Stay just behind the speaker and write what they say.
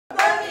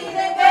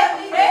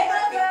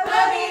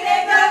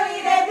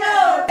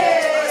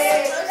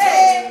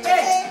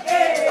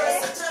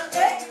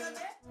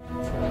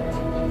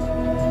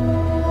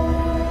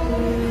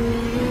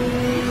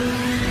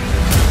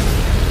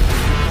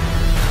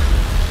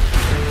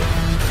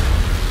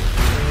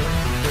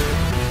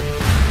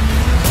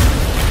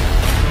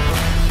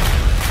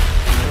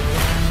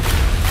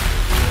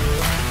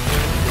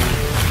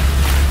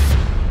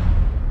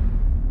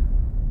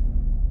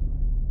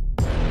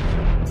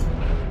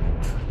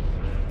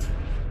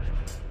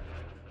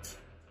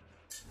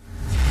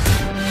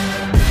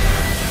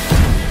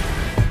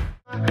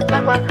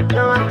Baby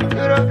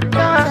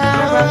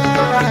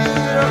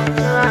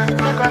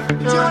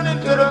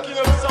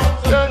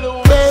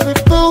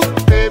boo,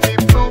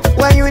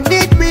 when you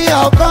need me,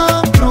 I'll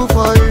come through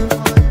for you.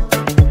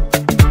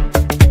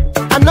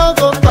 I know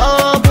go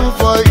come through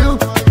for you.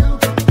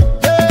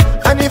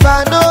 And if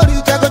I know you,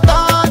 I go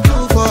talk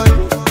through for you.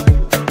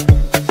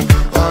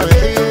 Oh,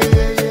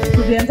 yeah. To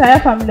the entire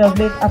family of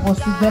late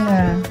Apostle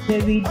General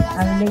David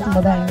and late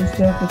Mother in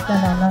Israel,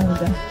 Christiana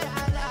Nanguda.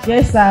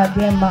 Yes, sir,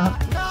 dear ma.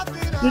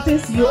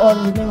 Greetings to you all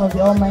in the name of the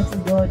Almighty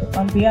God,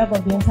 on behalf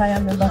of the entire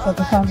members of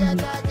the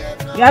family.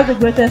 We have the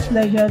greatest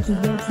pleasure to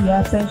bring to your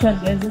attention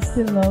the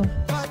existing love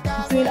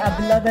between our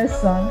beloved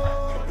son,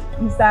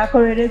 Mr.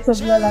 Akorede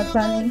Tobilola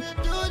Tani,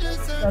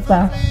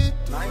 daughter,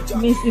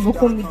 Miss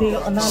Ibukumide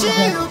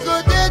Onaluga.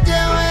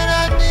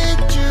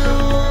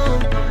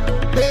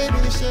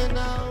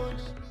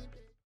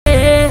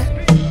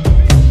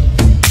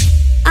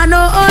 I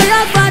know all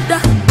your father.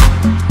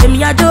 Give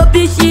me a dope,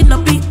 she no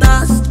beat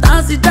us.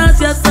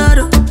 Dance your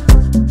sorrow.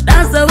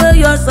 Dance away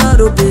your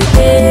sorrow,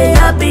 baby.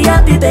 Happy,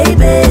 happy,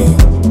 baby.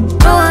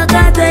 No one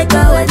can take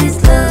away this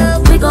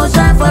love. We gon'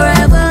 shine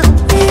forever.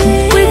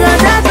 We gon'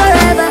 shine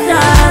forever.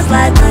 Just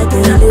like I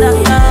do.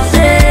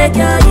 Shake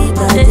your hip,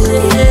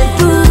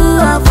 do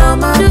it for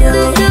my girl.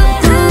 Do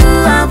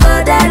it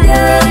for that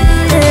girl.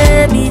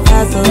 Let me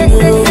pass on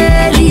you.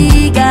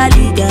 Liga,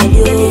 you.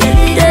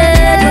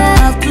 They don't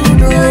have to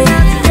know.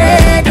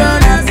 They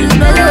don't have to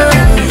know.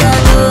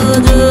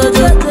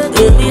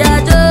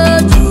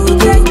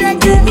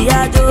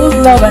 Whose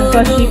love and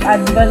courtship are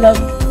developed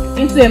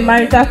into a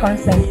marital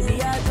consent.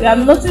 We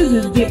have noticed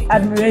with deep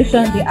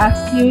admiration the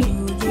attitude,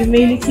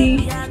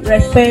 humility,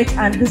 respect,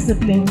 and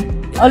discipline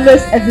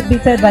always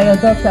exhibited by your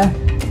daughter.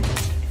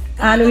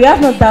 And we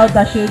have no doubt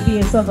that she will be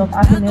a source of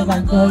happiness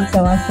and joy to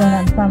our son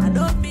and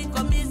family.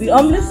 We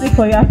humbly seek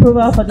for your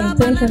approval for the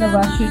intention of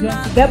our children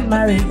to get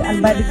married,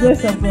 and by the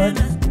grace of God,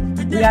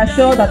 we are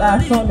sure that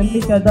our son will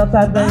make your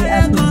daughter very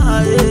happy.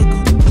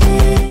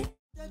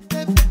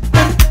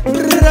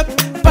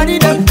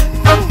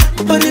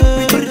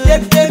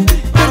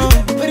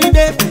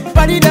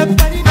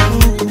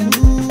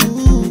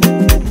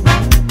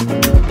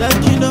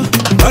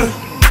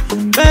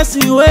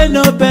 Person wey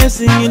no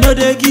person, you know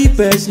they give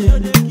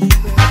person.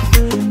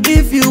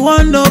 If you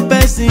want no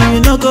person,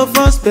 you know go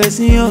first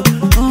person.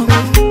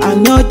 I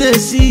know they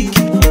sick,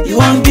 you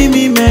won't give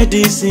me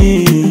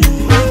medicine.